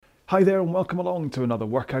Hi there and welcome along to another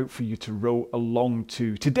workout for you to row along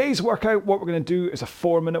to. Today's workout, what we're going to do is a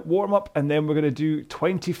 4-minute warm-up and then we're going to do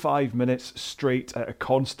 25 minutes straight at a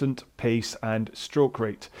constant pace and stroke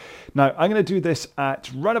rate. Now, I'm going to do this at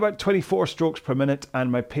round about 24 strokes per minute and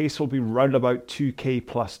my pace will be round about 2k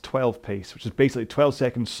plus 12 pace, which is basically 12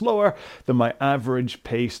 seconds slower than my average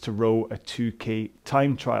pace to row a 2k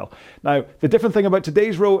time trial. Now, the different thing about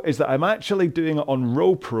today's row is that I'm actually doing it on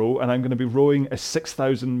Row Pro and I'm going to be rowing a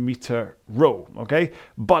 6,000 meter row, okay?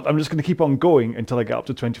 But I'm just going to keep on going until I get up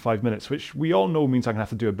to 25 minutes, which we all know means I'm going to have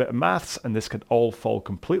to do a bit of maths, and this could all fall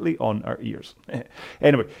completely on our ears.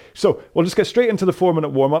 Anyway, so we'll just get straight into the 4-minute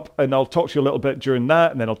warm-up, and I'll talk to you a little bit during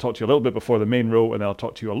that, and then I'll talk to you a little bit before the main row, and then I'll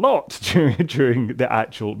talk to you a lot during the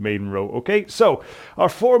actual main row, okay? So, our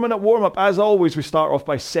 4-minute warm-up, as always, we start off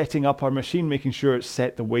by setting up our machine, making sure it's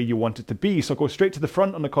set the way you want it to be. So go straight to the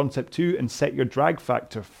front on the Concept 2 and set your drag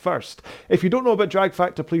factor first. If you don't know about drag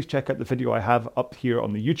factor, please check out the video I have up here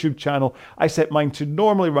on the YouTube channel. I set mine to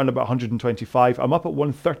normally run about 125. I'm up at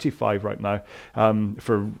 135 right now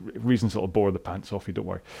for reasons that will bore the pants off you, don't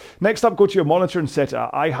worry. Next up, go to your monitor and set it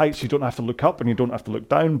at eye height so you don't have to look up and you don't have to look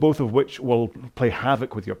down, both of which will play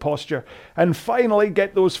havoc with your posture. And finally,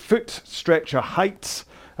 get those foot stretcher heights,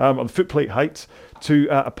 or the foot plate heights, to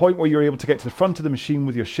a point where you're able to get to the front of the machine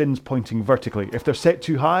with your shins pointing vertically. If they're set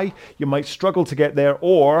too high, you might struggle to get there,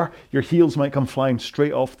 or your heels might come flying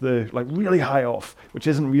straight off like really high off, which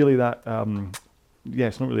isn't really that,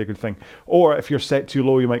 it's not really a good thing. Or if you're set too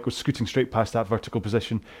low, you might go scooting straight past that vertical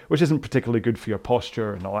position, which isn't particularly good for your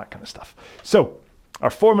posture and all that kind of stuff. So, our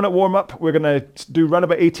 4-minute warm-up, we're going to do around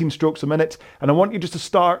about 18 strokes a minute, and I want you just to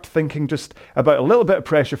start thinking just about a little bit of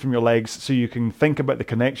pressure from your legs so you can think about the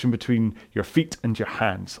connection between your feet and your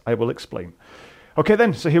hands. I will explain. Okay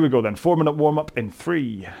then, so here we go then. 4-minute warm-up in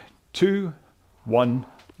 3, 2, 1,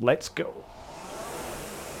 let's go.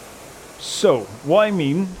 So, what I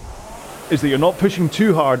mean is that you're not pushing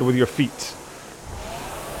too hard with your feet,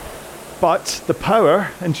 but the power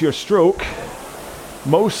into your stroke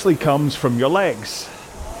mostly comes from your legs.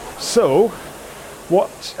 So,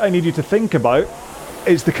 what I need you to think about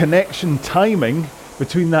is the connection timing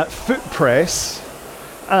between that foot press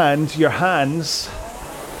and your hands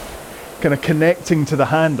kind of connecting to the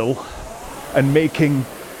handle and making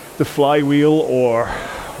the flywheel or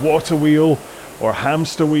water wheel or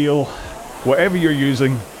hamster wheel, whatever you're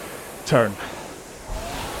using, turn.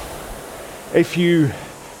 If you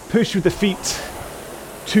push with the feet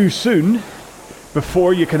too soon,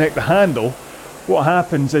 before you connect the handle, what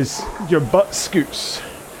happens is your butt scoots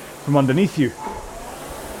from underneath you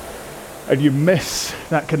and you miss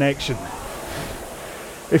that connection.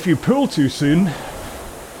 If you pull too soon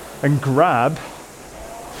and grab,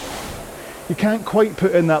 you can't quite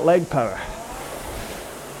put in that leg power.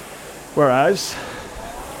 Whereas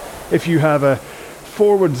if you have a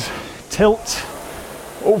forward tilt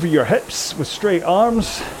over your hips with straight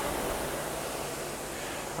arms,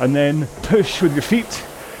 and then push with your feet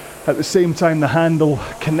at the same time the handle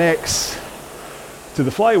connects to the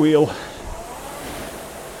flywheel,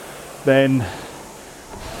 then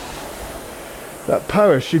that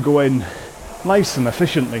power should go in nice and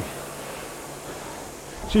efficiently.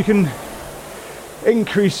 So you can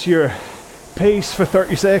increase your pace for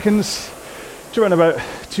 30 seconds to around about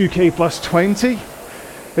 2k plus 20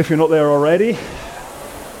 if you're not there already.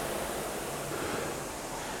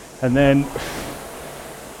 And then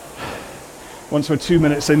once we're 2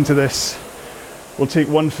 minutes into this, we'll take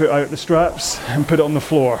one foot out the straps and put it on the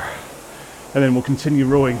floor. And then we'll continue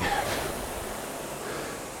rowing.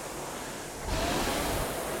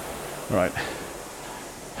 All right.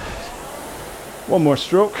 One more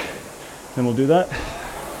stroke, then we'll do that.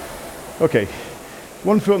 Okay,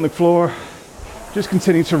 one foot on the floor, just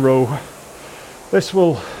continue to row. This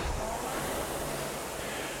will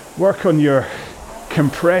work on your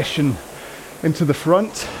compression into the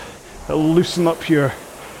front. It'll loosen up your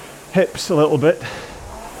hips a little bit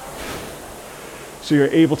so you're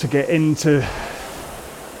able to get into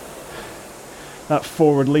that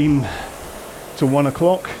forward lean to 1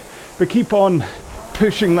 o'clock, but keep on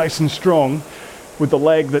pushing nice and strong with the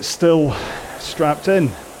leg that's still strapped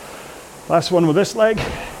in. Last one with this leg.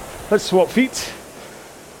 Let's swap feet.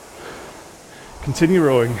 Continue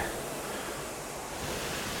rowing.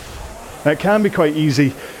 Now it can be quite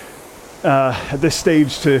easy at this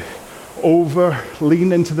stage to over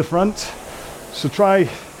lean into the front, so try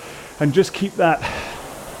and just keep that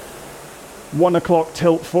 1 o'clock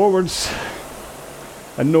tilt forwards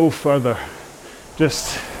and no further.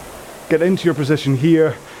 Just get into your position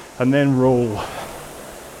here and then roll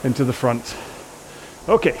into the front.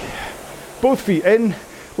 Okay, both feet in,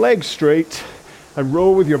 legs straight, and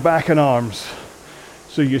row with your back and arms.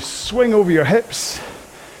 So you swing over your hips,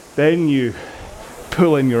 then you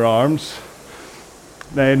pull in your arms,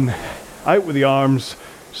 then out with the arms,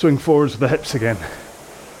 swing forwards with the hips again.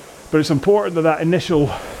 But it's important that that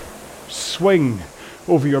initial swing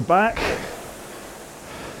over your back,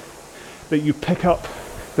 that you pick up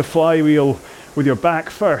the flywheel with your back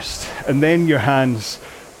first, and then your hands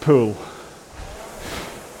pull.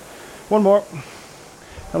 One more.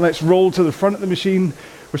 And let's roll to the front of the machine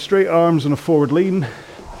with straight arms and a forward lean,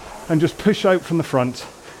 and just push out from the front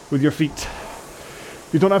with your feet.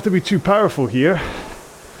 You don't have to be too powerful here.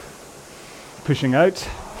 Pushing out.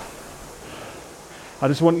 I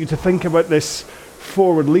just want you to think about this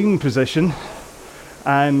forward lean position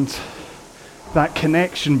and that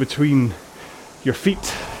connection between your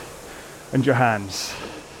feet and your hands.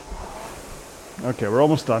 Okay, we're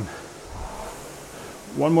almost done.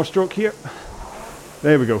 One more stroke here.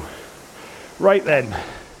 There we go. Right then.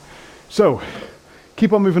 So,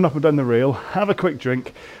 keep on moving up and down the rail, have a quick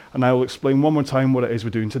drink, and I will explain one more time what it is we're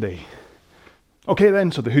doing today. Okay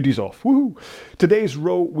then, so the hoodie's off. Woohoo! Today's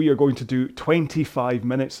row, we are going to do 25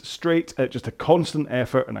 minutes straight at just a constant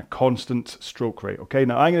effort and a constant stroke rate. Okay,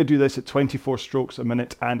 now I'm going to do this at 24 strokes a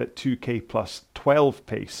minute and at 2k plus 12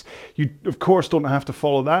 pace. You, of course, don't have to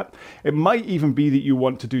follow that. It might even be that you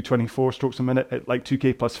want to do 24 strokes a minute at like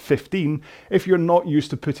 2k plus 15 if you're not used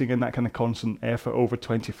to putting in that kind of constant effort over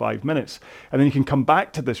 25 minutes. And then you can come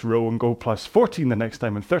back to this row and go plus 14 the next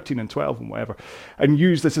time and 13 and 12 and whatever, and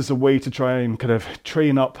use this as a way to try and kind of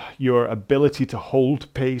train up your ability to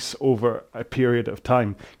hold pace over a period of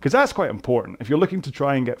time, because that's quite important. If you're looking to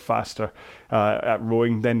try and get faster at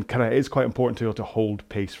rowing, then kind of it is quite important to be able to hold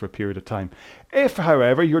pace for a period of time. If,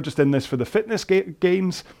 however, you're just in this for the fitness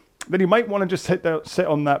gains, then you might want to just sit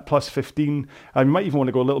on that plus 15, and you might even want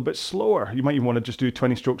to go a little bit slower. You might even want to just do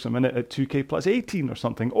 20 strokes a minute at 2k plus 18 or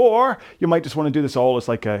something. Or you might just want to do this all as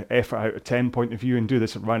like a effort out of 10 point of view and do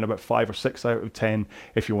this at around about 5 or 6 out of 10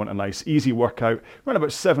 if you want a nice easy workout. Around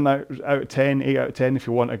about 7 out of 10, 8 out of 10 if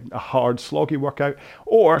you want a hard sloggy workout.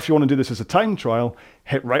 Or if you want to do this as a time trial,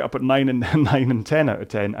 hit right up at 9 and 10 out of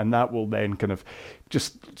 10, and that will then kind of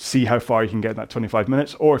just see how far you can get in that 25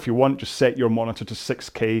 minutes. Or if you want, just set your monitor to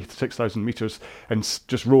 6k, 6,000 meters, and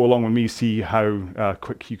just row along with me, see how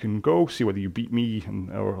quick you can go, see whether you beat me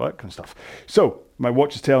or that kind of stuff. So my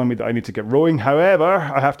watch is telling me that I need to get rowing. However,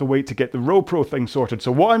 I have to wait to get the RowPro thing sorted.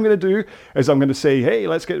 So what I'm going to do is I'm going to say, hey,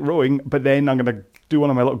 let's get rowing, but then I'm going to do one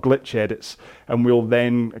of my little glitch edits, and we'll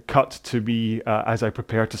then cut to be as I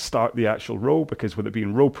prepare to start the actual row, because with it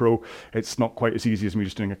being RowPro, it's not quite as easy as me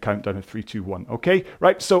just doing a countdown of 3, 2, 1. Okay,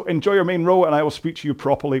 right, so enjoy your main row, and I will speak to you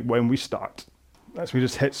properly when we start. Let's me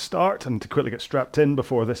just hit start and to quickly get strapped in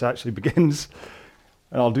before this actually begins.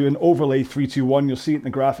 And I'll do an overlay 3, 2, 1. You'll see it in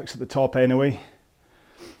the graphics at the top anyway.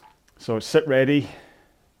 So sit ready.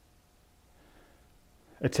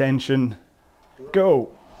 Attention.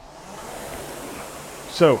 Go.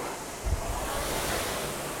 So,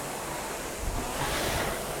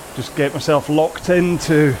 just get myself locked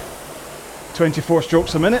into 24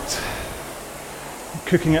 strokes a minute. I'm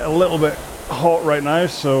cooking it a little bit hot right now,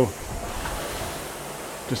 so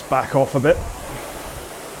just back off a bit.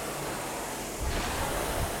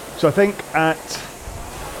 So I think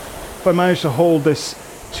if I manage to hold this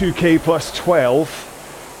 2k plus 12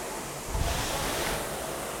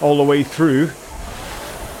 all the way through,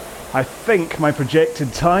 I think my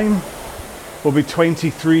projected time will be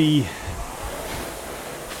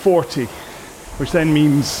 23:40, which then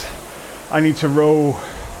means I need to row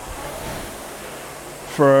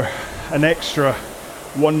for an extra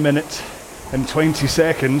 1 minute and 20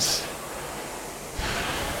 seconds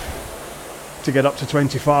to get up to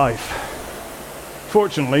 25.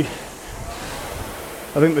 Fortunately,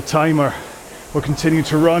 I think the timer will continue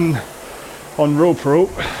to run on RowPro,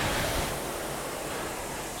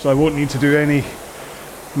 so I won't need to do any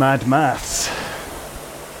mad maths.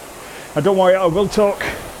 And don't worry, I will talk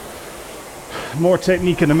more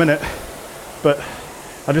technique in a minute, but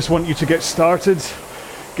I just want you to get started,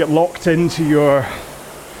 get locked into your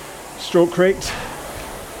stroke rate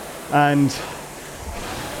and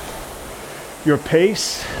your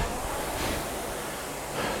pace,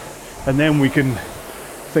 and then we can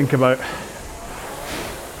think about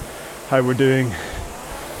how we're doing.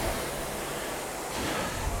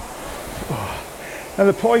 Now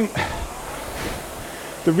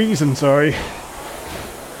the reason for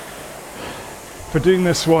doing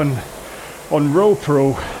this one on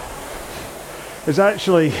RowPro is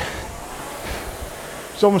actually,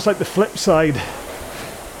 it's almost like the flip side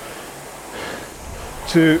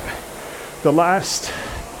to the last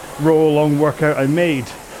row along workout I made.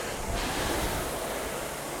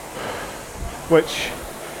 which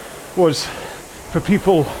was for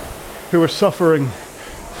people who were suffering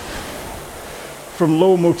from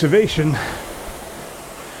low motivation.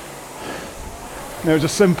 There's a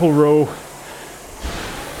simple row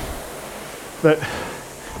that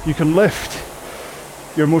you can lift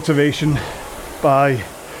your motivation by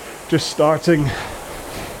just starting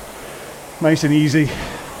nice and easy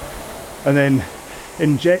and then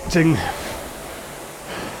injecting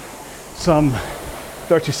some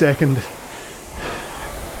 30-second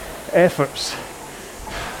efforts.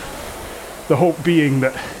 The hope being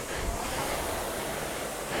that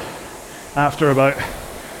after about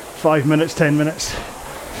 5 minutes, 10 minutes,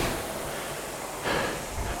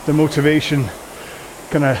 the motivation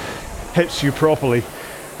kind of hits you properly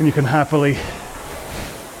and you can happily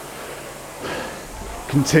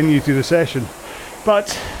continue through the session. But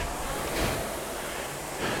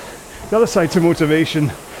the other side to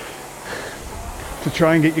motivation, to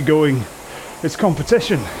try and get you going, is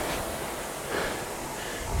competition.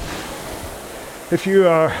 If you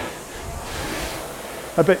are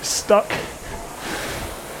a bit stuck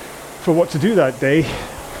for what to do that day,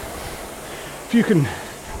 if you can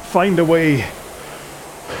find a way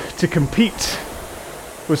to compete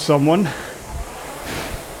with someone,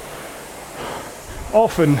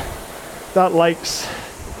 often that lights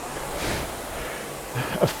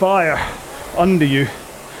a fire under you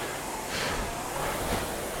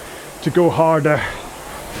to go harder,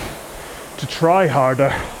 to try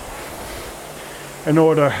harder, in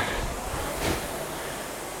order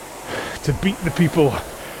to beat the people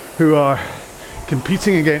who are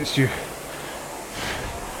competing against you.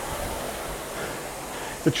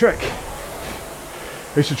 The trick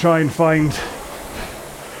is to try and find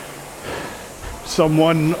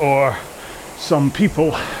someone or some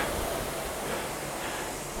people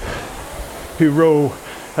who row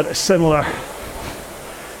at a similar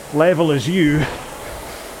level as you,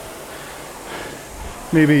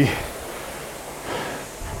 maybe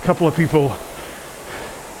a couple of people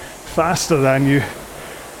faster than you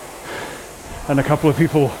and a couple of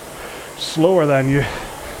people slower than you.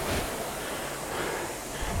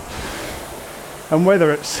 And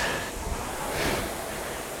whether it's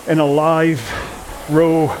in a live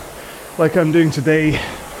row like I'm doing today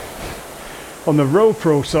on the Row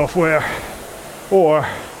Pro software, or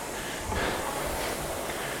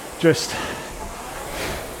just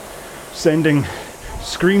sending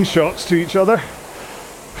screenshots to each other,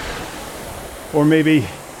 or maybe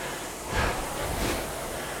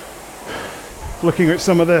looking at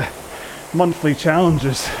some of the monthly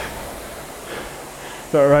challenges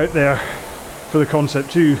that are out there for the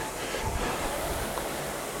Concept 2,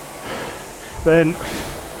 then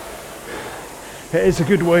it is a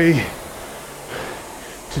good way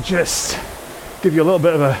to just give you a little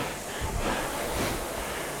bit of a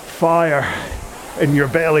fire in your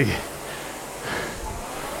belly.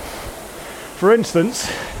 For instance,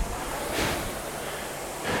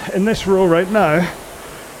 in this row right now,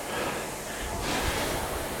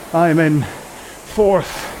 I'm in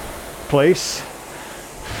 4th place,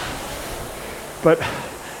 but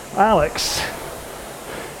Alex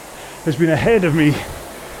has been ahead of me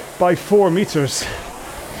by 4 meters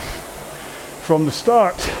from the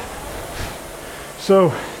start.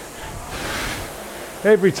 So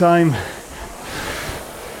every time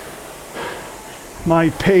my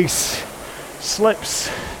pace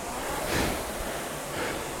slips,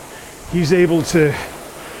 he's able to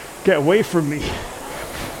get away from me.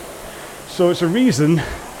 So it's a reason,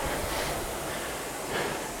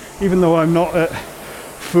 even though I'm not at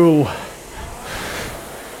full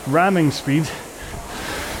ramming speed,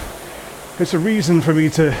 it's a reason for me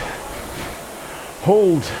to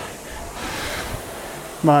hold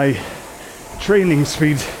my training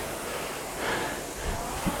speed,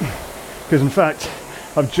 because in fact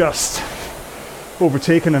I've just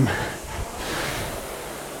overtaken him.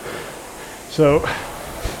 So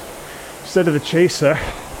instead of the chaser,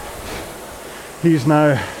 he's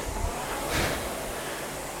now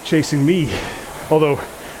chasing me, although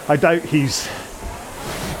I doubt he's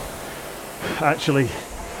actually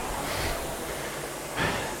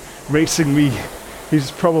racing me.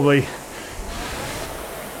 He's probably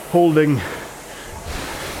holding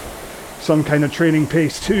some kind of training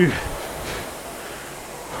pace too.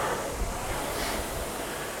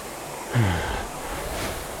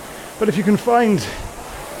 But if you can find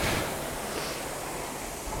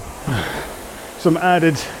some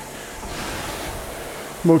added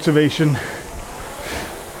motivation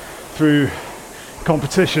through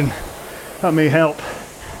competition, that may help.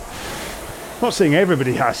 I'm not saying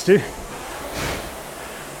everybody has to.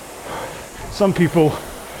 Some people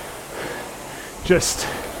just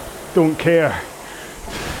don't care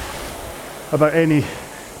about any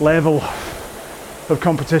level of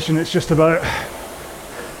competition. It's just about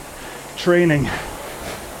training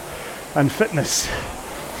and fitness.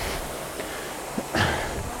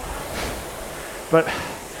 But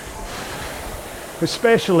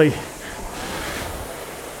especially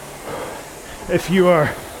if you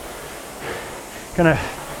are kind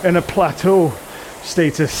of in a plateau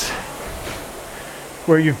status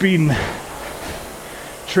where you've been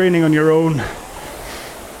training on your own,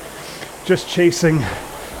 just chasing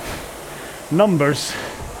numbers,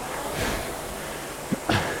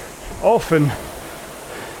 often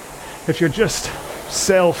if you're just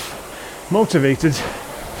self-motivated,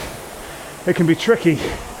 it can be tricky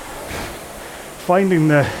finding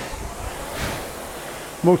the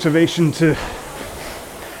motivation to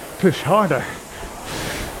push harder,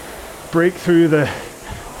 break through the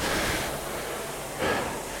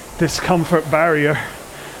discomfort barrier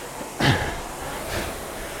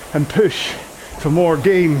and push for more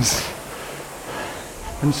gains.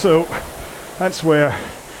 And so that's where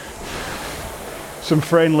some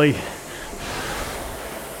friendly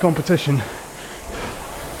competition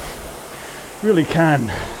really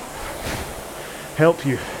can help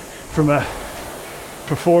you from a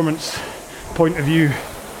performance point of view.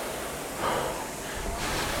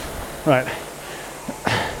 Right.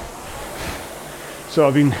 So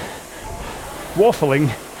I've been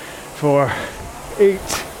waffling for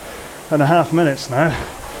 8.5 minutes now.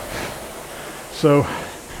 So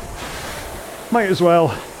might as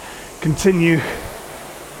well continue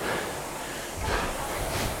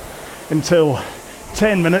until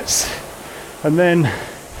 10 minutes, and then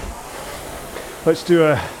let's do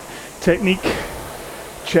a technique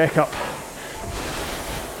checkup.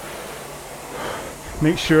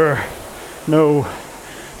 Make sure no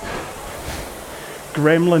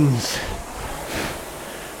gremlins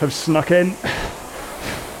have snuck in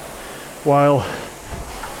while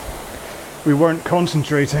we weren't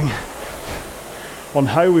concentrating on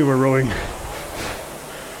how we were rowing.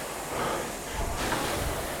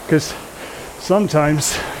 Because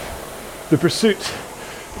sometimes the pursuit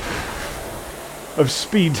of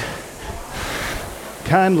speed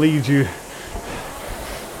can lead you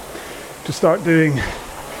to start doing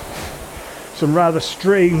some rather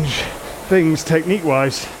strange things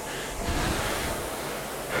technique-wise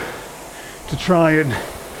to try and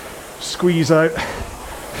squeeze out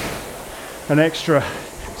an extra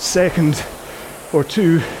second or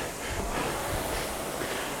two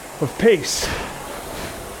of pace.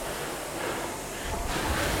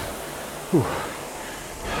 Whew.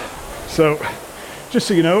 So, just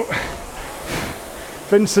so you know,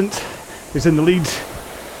 Vincent is in the lead.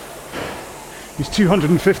 He's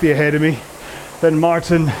 250 ahead of me. Then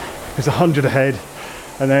Martin is 100 ahead.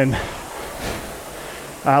 And then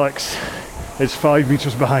Alex is 5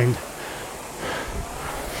 meters behind.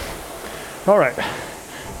 All right.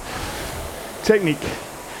 Technique.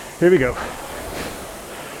 Here we go.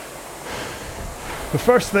 The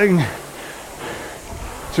first thing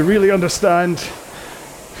to really understand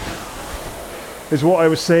is what I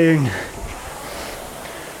was saying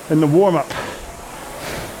in the warm-up,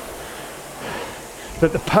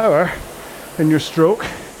 that the power in your stroke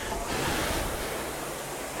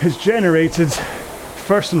is generated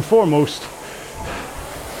first and foremost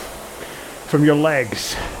from your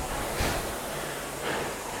legs.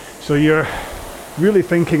 So you're really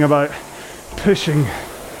thinking about pushing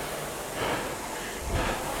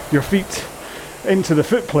your feet into the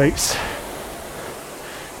foot plates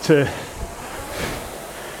to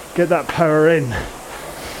get that power in.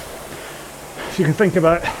 If you can think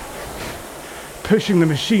about pushing the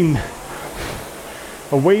machine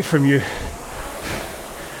away from you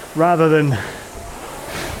rather than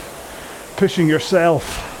pushing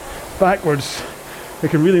yourself backwards, it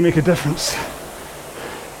can really make a difference.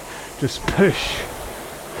 Just push.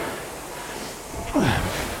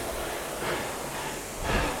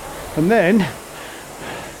 And then,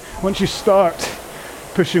 once you start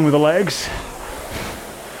pushing with the legs,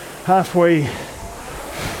 halfway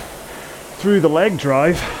through the leg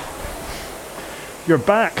drive, your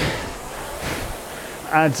back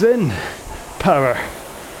adds in power,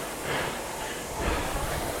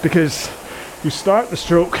 because you start the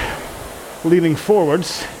stroke leaning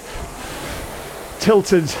forwards,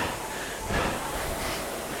 tilted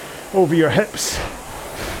over your hips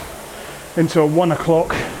into a 1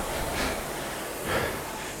 o'clock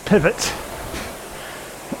pivot,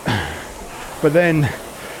 but then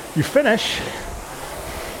you finish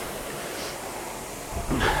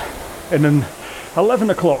in an 11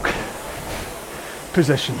 o'clock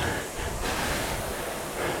position,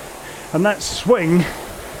 and that swing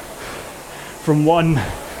from 1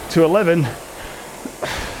 to 11.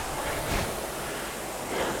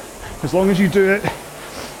 As long as you do it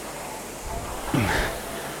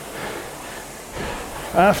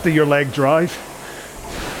after your leg drive,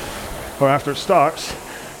 or after it starts,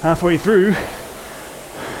 halfway through,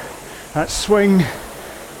 that swing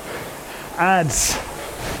adds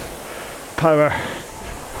power,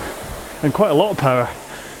 and quite a lot of power,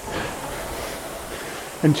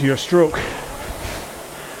 into your stroke.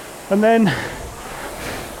 And then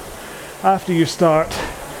after you start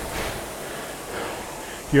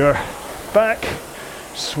your back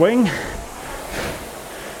swing,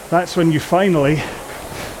 that's when you finally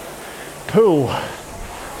pull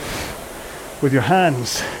with your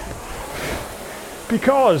hands.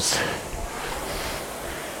 Because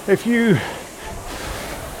if you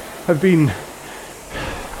have been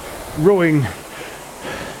rowing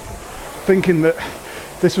thinking that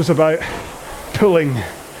this was about pulling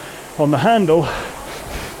on the handle,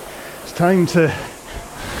 it's time to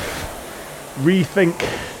rethink.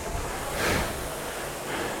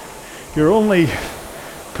 You're only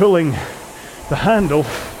pulling the handle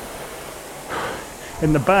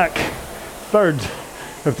in the back third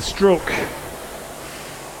of the stroke.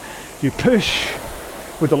 You push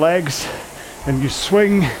with the legs and you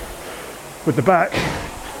swing with the back,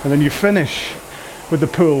 and then you finish with the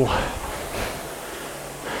pull.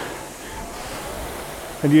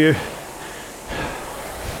 And you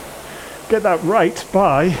get that right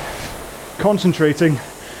by concentrating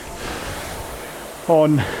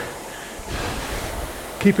on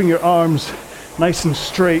keeping your arms nice and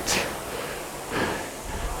straight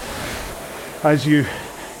as you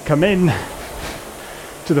come in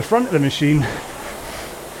to the front of the machine,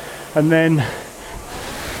 and then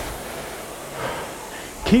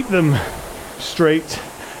keep them straight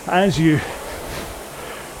as you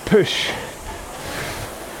push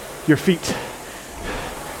your feet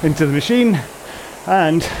into the machine,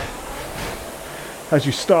 and as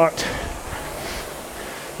you start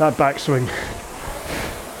that backswing,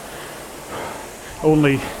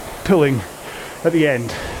 only pulling at the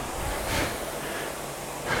end.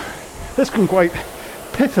 This can quite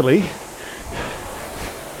pithily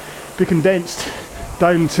be condensed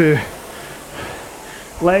down to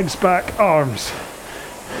legs, back, arms,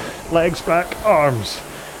 legs, back, arms.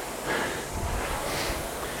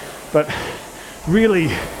 But really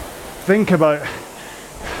think about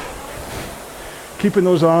keeping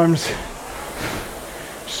those arms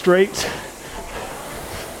straight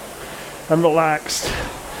and relaxed,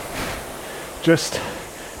 just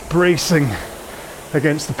bracing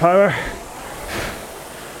against the power.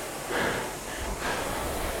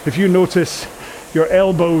 If you notice your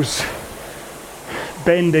elbows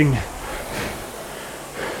bending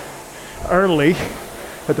early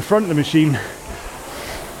at the front of the machine,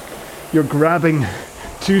 you're grabbing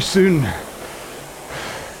too soon,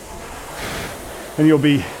 and you'll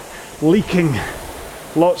be leaking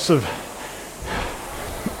lots of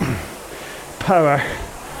power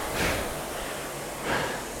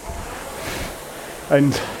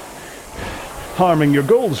and harming your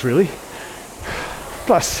goals, really.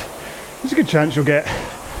 Plus, there's a good chance you'll get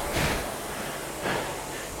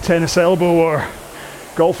tennis elbow or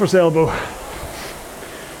golfer's elbow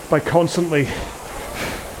by constantly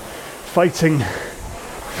fighting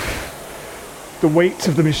the weight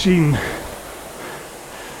of the machine,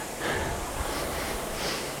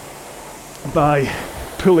 by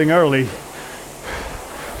pulling early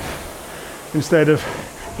instead of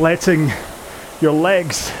letting your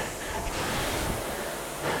legs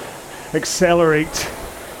accelerate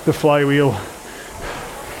the flywheel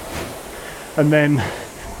and then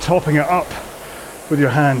topping it up with your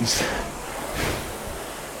hands.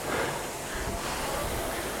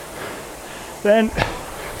 Then,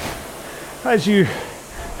 as you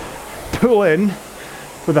pull in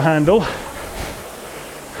with the handle,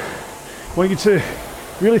 I want you to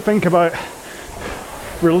really think about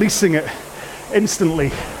releasing it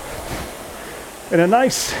instantly in a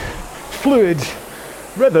nice fluid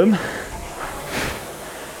rhythm,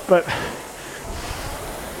 but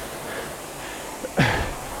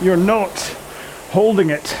you're not holding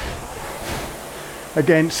it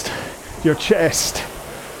against your chest.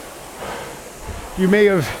 You may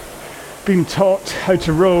have been taught how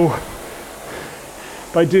to row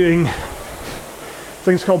by doing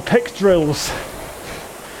things called pick drills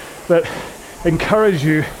that encourage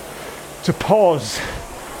you to pause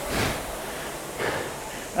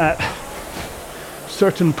at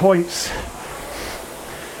certain points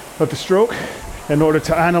of the stroke in order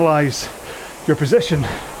to analyze your position.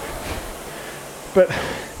 But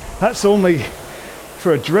that's only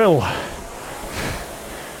for a drill.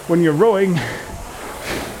 when you're rowing,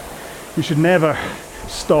 you should never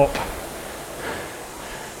stop.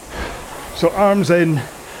 So arms in,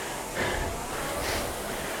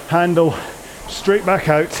 handle straight back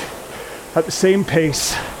out at the same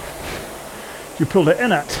pace you pulled it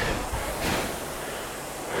in at.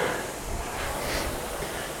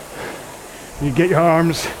 You get your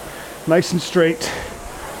arms nice and straight,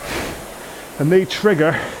 and they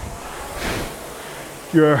trigger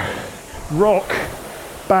your rock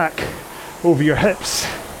back over your hips,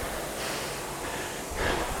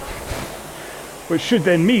 which should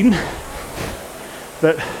then mean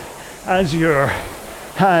that as your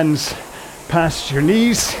hands pass your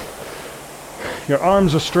knees, your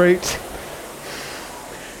arms are straight,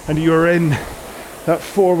 and you're in that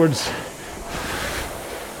forwards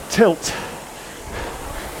tilt.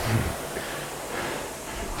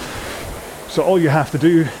 So all you have to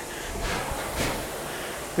do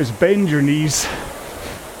is bend your knees,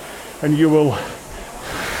 and you will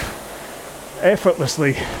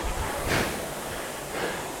effortlessly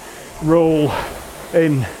roll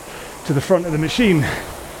in to the front of the machine.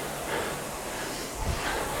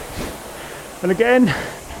 And again,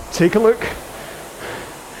 take a look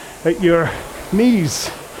at your knees.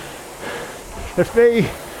 If they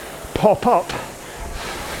pop up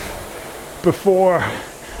before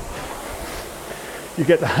you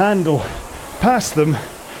get the handle past them,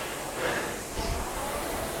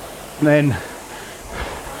 then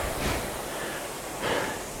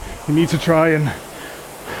you need to try and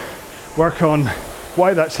work on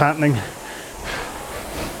why that's happening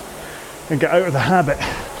and get out of the habit,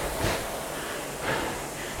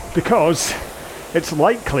 because it's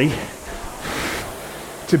likely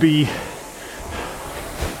to be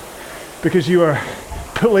because you are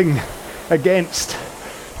pulling against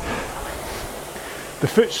the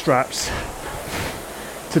foot straps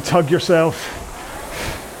to tug yourself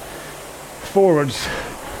forwards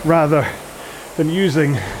rather than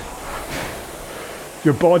using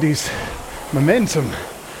your body's momentum.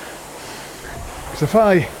 Because if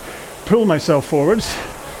I pull myself forwards,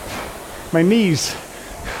 my knees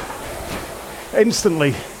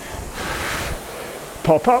instantly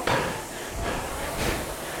pop up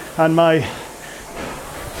and my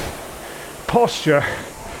posture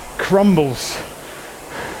crumbles.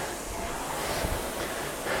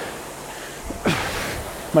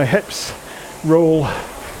 My hips roll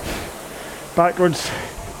backwards,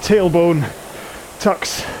 tailbone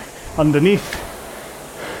tucks underneath,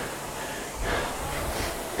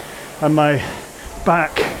 and my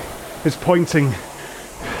back is pointing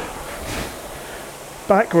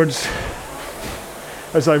backwards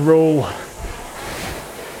as I roll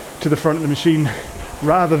to the front of the machine,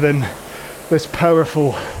 rather than this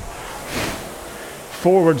powerful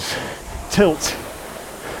forwards tilt.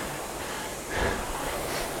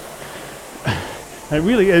 It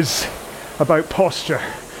really is about posture,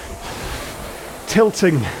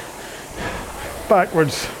 tilting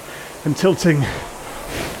backwards and tilting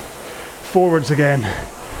forwards again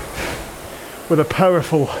with a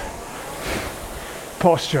powerful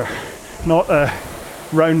posture, not a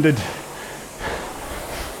rounded,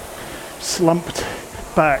 slumped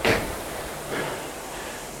back.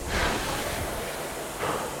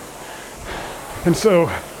 And so,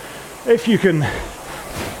 if you can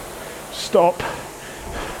stop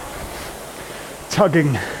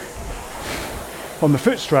tugging on the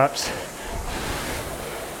foot straps,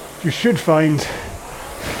 you should find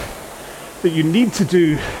that you need to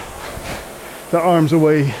do the arms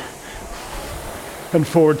away and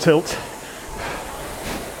forward tilt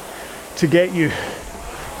to get you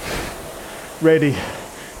ready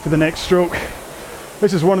for the next stroke.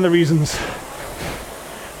 This is one of the reasons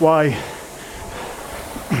why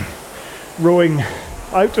rowing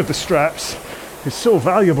out of the straps is so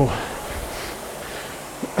valuable.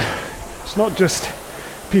 It's not just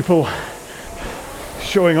people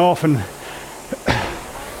showing off and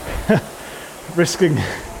risking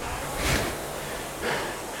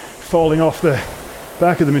falling off the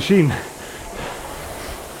back of the machine.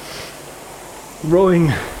 Rowing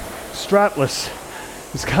strapless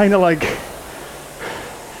is kind of like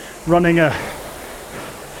running a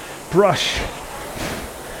brush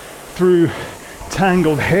through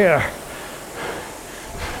tangled hair,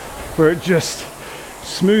 where it just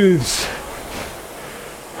smooths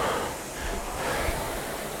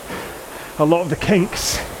a lot of the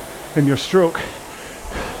kinks in your stroke.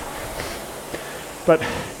 But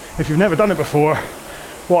if you've never done it before,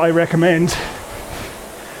 what I recommend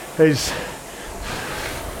is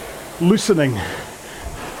loosening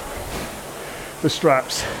the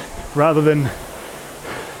straps rather than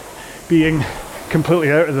being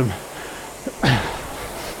completely out of them.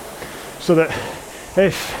 so that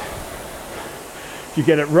if you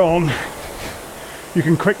get it wrong, you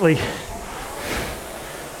can quickly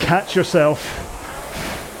catch yourself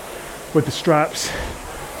with the straps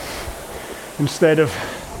instead of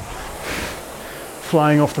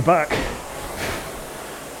flying off the back.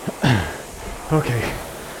 Okay.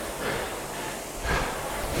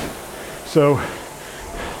 So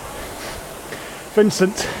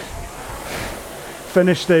Vincent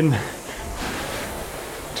finished in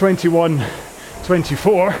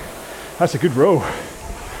 21:24. That's a good row.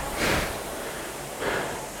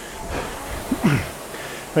 I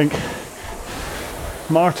think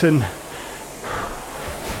Martin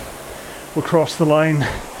will cross the line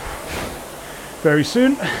very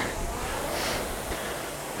soon,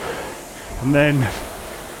 and then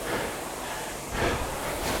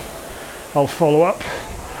I'll follow up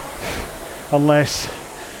unless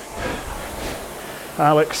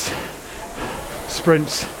Alex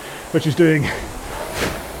sprints, which he's doing.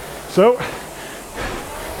 So,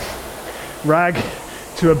 rag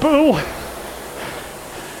to a bull.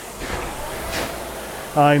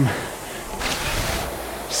 I'm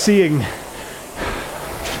seeing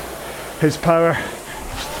his power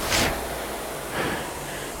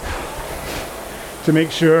to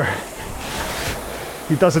make sure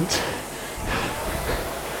he doesn't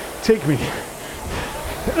take me.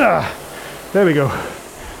 There we go.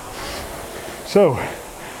 So,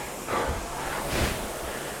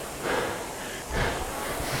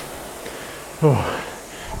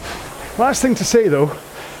 last thing to say though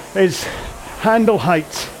is handle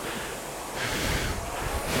height.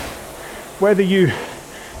 Whether you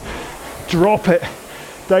drop it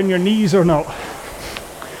down your knees or not,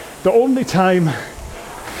 the only time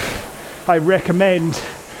I recommend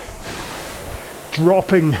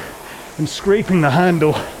dropping and scraping the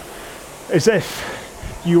handle is if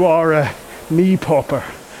you are a knee popper,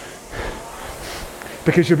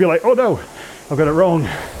 because you'll be like, oh no, I've got it wrong.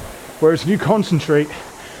 Whereas if you concentrate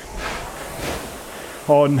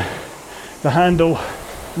on the handle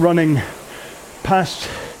running past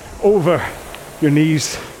over your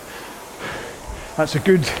knees, that's a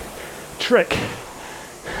good trick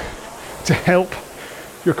to help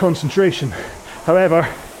your concentration. However,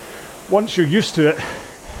 once you're used to it,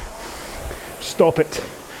 stop it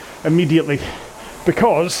immediately,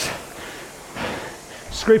 because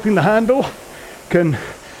scraping the handle can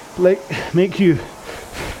make you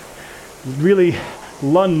really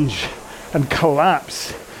lunge and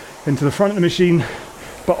collapse into the front of the machine,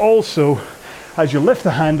 but also as you lift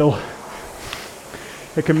the handle,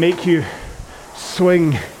 it can make you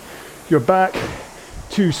swing your back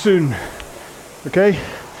too soon. Okay,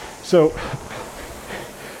 so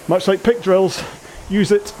much like pick drills,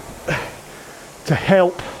 use it to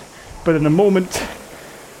help, but in the moment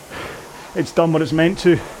it's done what it's meant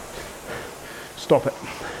to, stop it.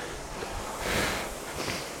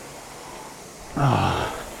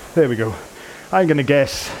 There we go. I'm going to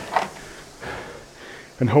guess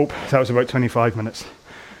and hope that was about 25 minutes.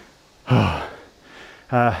 So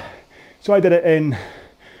I did it in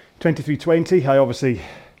 23:20. I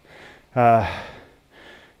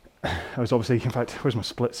was obviously, in fact, where's my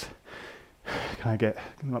splits? Can I get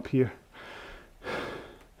them up here?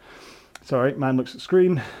 It's alright, man looks at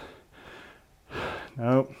screen.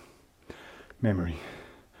 No. Memory.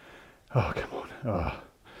 Oh, come on. Oh.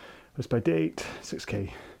 That's by date,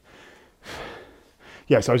 6K.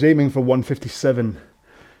 Yes, I was aiming for 157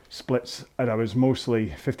 splits, and I was mostly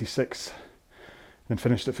 56, then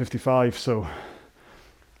finished at 55, so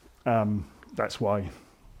that's why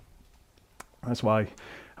I was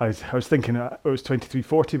thinking it was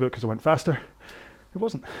 23:40, but because I went faster, it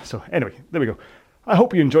wasn't. So anyway, there we go. I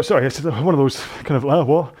hope you enjoyed. Sorry, it's one of those kind of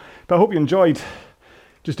what? But I hope you enjoyed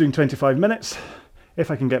just doing 25 minutes.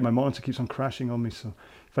 If I can get my monitor, keeps on crashing on me, so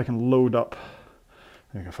if I can load up,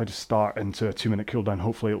 if I just start into a 2-minute cooldown,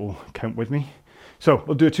 hopefully it will count with me. So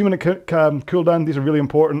we'll do a 2-minute cooldown. These are really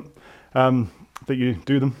important that you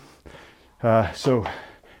do them. So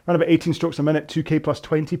around about 18 strokes a minute, 2K plus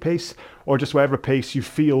 20 pace, or just whatever pace you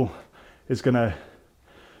feel is gonna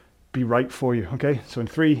be right for you. Okay, so in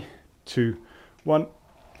 3, 2, 1.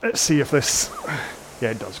 Let's see if this.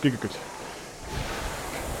 Yeah, it does. Good.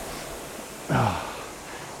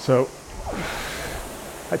 So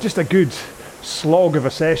just a good slog of a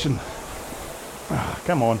session.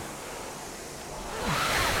 Come on.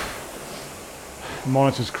 The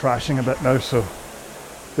monitor's crashing a bit now, so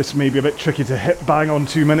this may be a bit tricky to hit bang on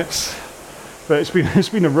 2 minutes. But it's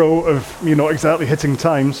been a row of me not exactly hitting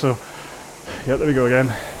time, so yeah, there we go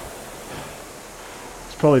again.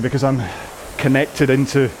 It's probably because I'm connected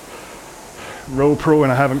into Row Pro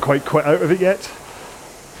and I haven't quite quit out of it yet.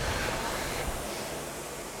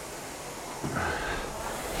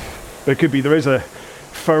 But it could be there is a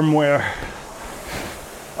firmware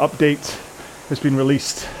update that's been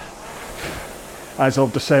released as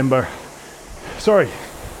of December. Sorry,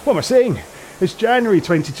 what am I saying? It's January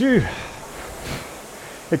 22.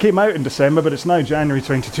 It came out in December, but it's now January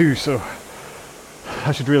 22, so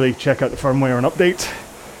I should really check out the firmware and update.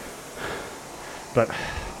 But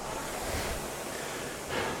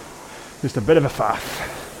just a bit of a faff.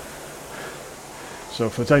 So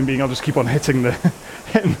for the time being, I'll just keep on hitting the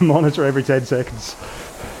monitor every 10 seconds.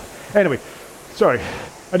 Anyway, sorry.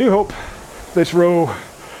 I do hope this row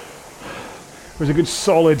was a good,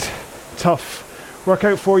 solid, tough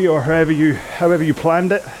workout for you, or however you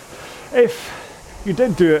planned it. If you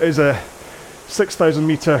did do it as a 6,000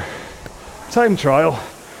 meter time trial,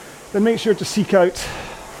 then make sure to seek out,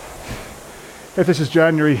 if this is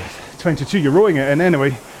January 22, you're rowing it in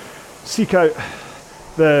anyway, seek out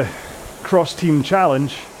the Cross Team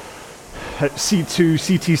Challenge at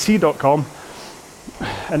c2ctc.com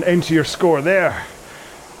and enter your score there.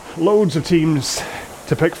 Loads of teams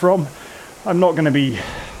to pick from. I'm not going to be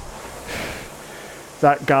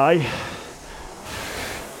that guy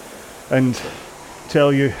and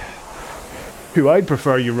tell you who I'd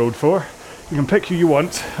prefer you rowed for. You can pick who you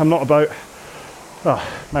want. I'm not about... Oh,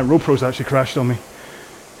 my RowPro's actually crashed on me.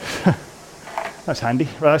 That's handy.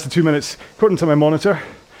 Right, that's the 2 minutes. According to my monitor,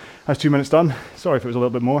 that's 2 minutes done. Sorry if it was a little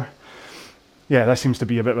bit more. Yeah, that seems to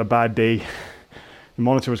be a bit of a bad day. The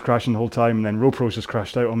monitor was crashing the whole time, and then RowPro's just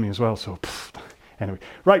crashed out on me as well, so... Anyway,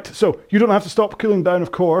 right, so you don't have to stop cooling down,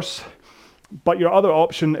 of course, but your other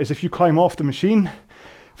option is if you climb off the machine,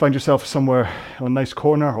 find yourself somewhere in a nice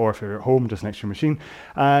corner, or if you're at home, just next to your machine.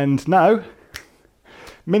 And now,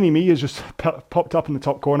 Mini-Me has just popped up in the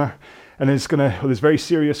top corner, and is going to, with his very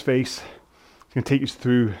serious face, it's going to take you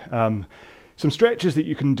through some stretches that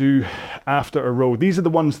you can do after a row. These are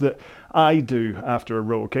the ones that I do after a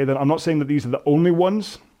row, okay? Then I'm not saying that these are the only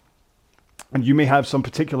ones, and you may have some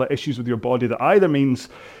particular issues with your body that either means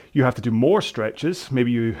you have to do more stretches,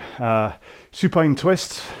 maybe you supine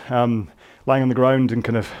twists, lying on the ground and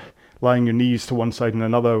kind of lying your knees to one side and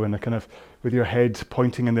another, and a kind of with your head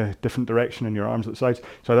pointing in a different direction and your arms at the sides.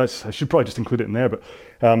 So I should probably just include it in there, but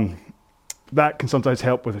that can sometimes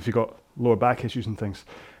help with if you've got lower back issues and things.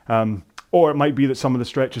 Or it might be that some of the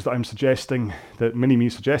stretches that I'm suggesting, that Mini-Me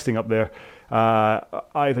is suggesting up there,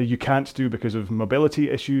 either you can't do because of mobility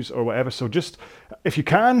issues or whatever. So just, if you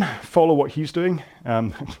can, follow what he's doing.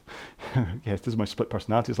 Yes, this is my split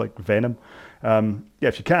personality. It's like Venom. Yeah,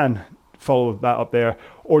 if you can, follow that up there,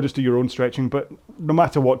 or just do your own stretching. But no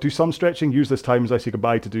matter what, do some stretching. Use this time as I say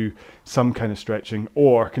goodbye to do some kind of stretching,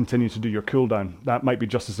 or continue to do your cool down. That might be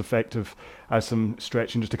just as effective as some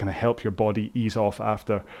stretching, just to kind of help your body ease off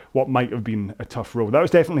after what might have been a tough row. That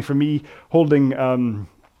was definitely for me, holding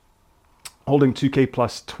 2K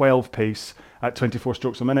plus 12 pace at 24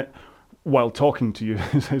 strokes a minute while talking to you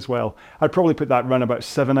as well. I'd probably put that around about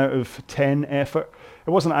 7 out of 10 effort. It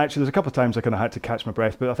wasn't actually, there's a couple of times I kind of had to catch my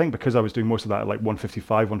breath, but I think because I was doing most of that at like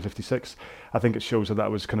 155, 156, I think it shows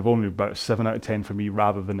that was kind of only about a 7 out of 10 for me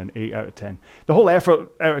rather than an 8 out of 10. The whole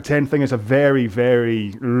effort out of 10 thing is a very,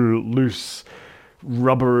 very loose,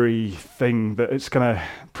 rubbery thing that it's kind of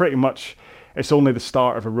pretty much, it's only the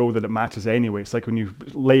start of a row that it matters anyway. It's like when you're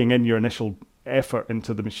laying in your initial effort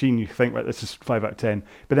into the machine, you think, right, this is 5 out of 10,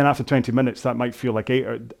 but then after 20 minutes that might feel like 8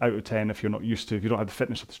 out of 10 if you're not used to, if you don't have the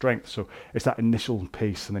fitness or the strength. So it's that initial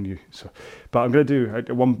pace, and then but I'm going to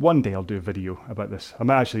do one day I'll do a video about this.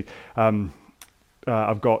 I'm actually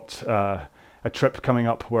I've got a trip coming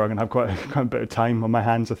up where I'm going to have quite a bit of time on my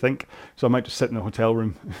hands, I think, so I might just sit in the hotel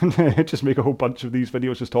room and just make a whole bunch of these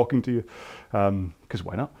videos just talking to you, because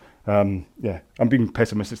why not? Yeah, I'm being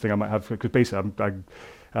pessimistic thing I might have, because basically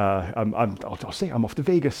I'll say I'm off to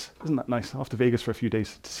Vegas. Isn't that nice? Off to Vegas for a few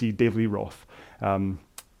days to see David Lee Roth.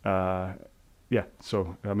 Yeah,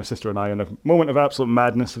 so my sister and I, in a moment of absolute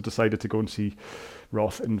madness, have decided to go and see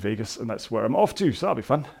Roth in Vegas, and that's where I'm off to, so that'll be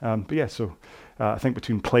fun. But yeah, so I think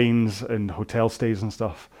between planes and hotel stays and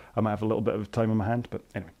stuff, I might have a little bit of time on my hand. But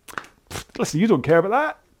anyway, listen, you don't care about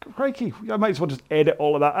that. Crikey, I might as well just edit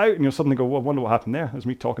all of that out, and you'll suddenly go, well, I wonder what happened there. There's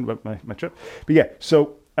me talking about my trip. But yeah,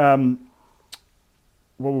 so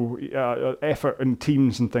effort and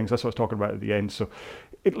teams and things, that's what I was talking about at the end. So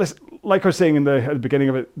like I was saying at the beginning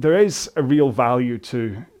of it, there is a real value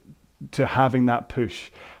to having that push.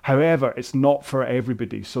 However, it's not for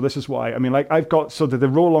everybody. So this is why, I mean, like I've got, so the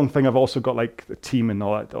row along thing, I've also got like the team and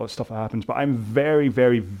all that stuff that happens, but I'm very,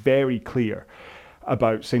 very, very clear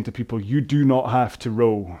about saying to people, you do not have to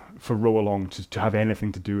row for row along to have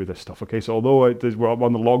anything to do with this stuff. Okay, so although we're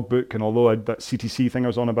on the logbook, and although that CTC thing I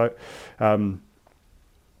was on about,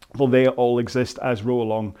 well, they all exist as row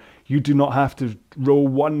along, You do not have to row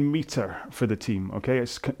 1 meter for the team, okay?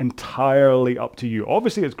 It's entirely up to you.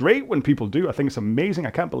 Obviously, it's great when people do. I think it's amazing. I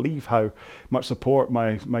can't believe how much support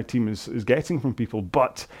my team is getting from people,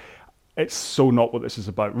 but it's so not what this is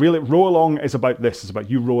about. Really, Row Along is about this. It's about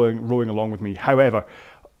you rowing along with me. However,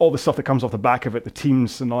 all the stuff that comes off the back of it, the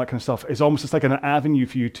teams and all that kind of stuff, is almost just like an avenue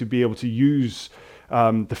for you to be able to use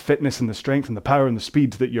the fitness and the strength and the power and the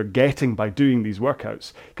speed that you're getting by doing these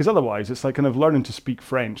workouts. Because otherwise, it's like kind of learning to speak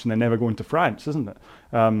French and then never going to France, isn't it?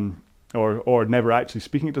 Or never actually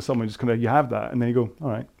speaking it to someone. Just kind of, you have that, and then you go, all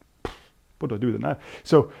right, what do I do with it now?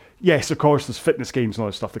 So yes, of course, there's fitness gains and all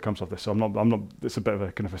this stuff that comes off this. So I'm not. It's a bit of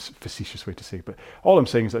a kind of a facetious way to say, but all I'm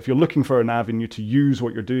saying is that if you're looking for an avenue to use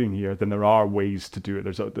what you're doing here, then there are ways to do it.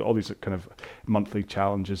 There's all these kind of monthly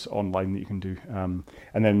challenges online that you can do,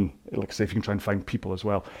 and then, like I say, if you can try and find people as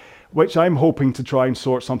well, which I'm hoping to try and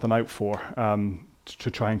sort something out for,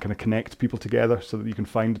 to try and kind of connect people together so that you can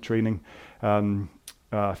find the training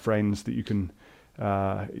friends that you can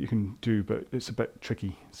do, but it's a bit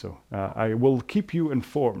tricky. So I will keep you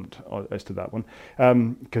informed as to that one,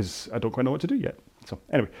 because I don't quite know what to do yet. So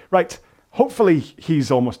anyway, right. Hopefully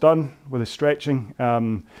he's almost done with his stretching.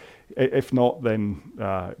 If not,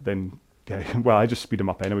 then yeah, well, I just speed him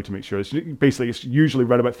up anyway to make sure. It's usually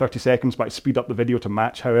around about 30 seconds, but I speed up the video to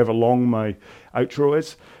match however long my outro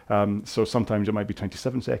is. So sometimes it might be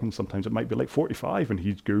 27 seconds, sometimes it might be like 45, and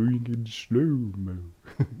he's going in slow-mo.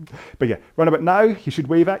 But yeah, round about now, he should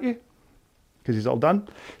wave at you, because he's all done.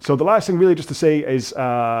 So the last thing really just to say is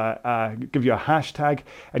give you a hashtag.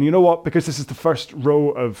 And you know what? Because this is the first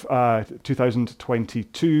row of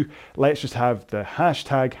 2022, let's just have the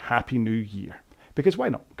hashtag Happy New Year. Because why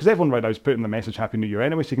not? Because everyone right now is putting the message Happy New Year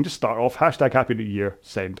anyway, so you can just start off, hashtag Happy New Year,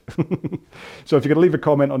 send. So if you're going to leave a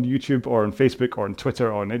comment on YouTube or on Facebook or on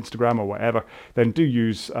Twitter or on Instagram or whatever, then do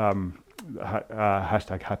use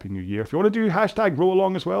hashtag Happy New Year. If you want to do hashtag Row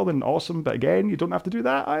Along as well, then awesome. But again, you don't have to do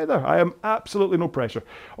that either. I am absolutely no pressure.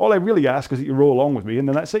 All I really ask is that you row along with me, and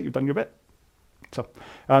then that's it. You've done your bit. So,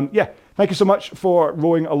 yeah, thank you so much for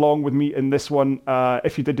rowing along with me in this one.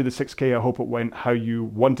 If you did do the 6K, I hope it went how you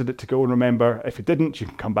wanted it to go. And remember, if it didn't, you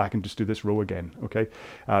can come back and just do this row again, okay?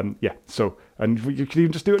 Yeah, so, and you can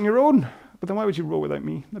even just do it on your own. But then why would you row without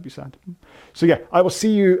me? That'd be sad. So yeah, I will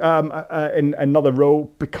see you in another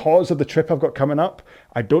row because of the trip I've got coming up.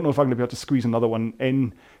 I don't know if I'm going to be able to squeeze another one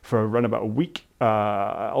in for around about a week.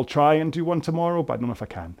 I'll try and do one tomorrow, but I don't know if I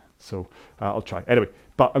can. So I'll try. Anyway,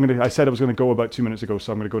 but I said I was going to go about 2 minutes ago,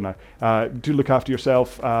 so I'm going to go now. Do look after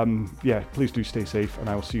yourself. Yeah, please do stay safe, and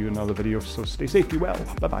I will see you in another video. So stay safe, be well.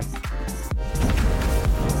 Bye-bye.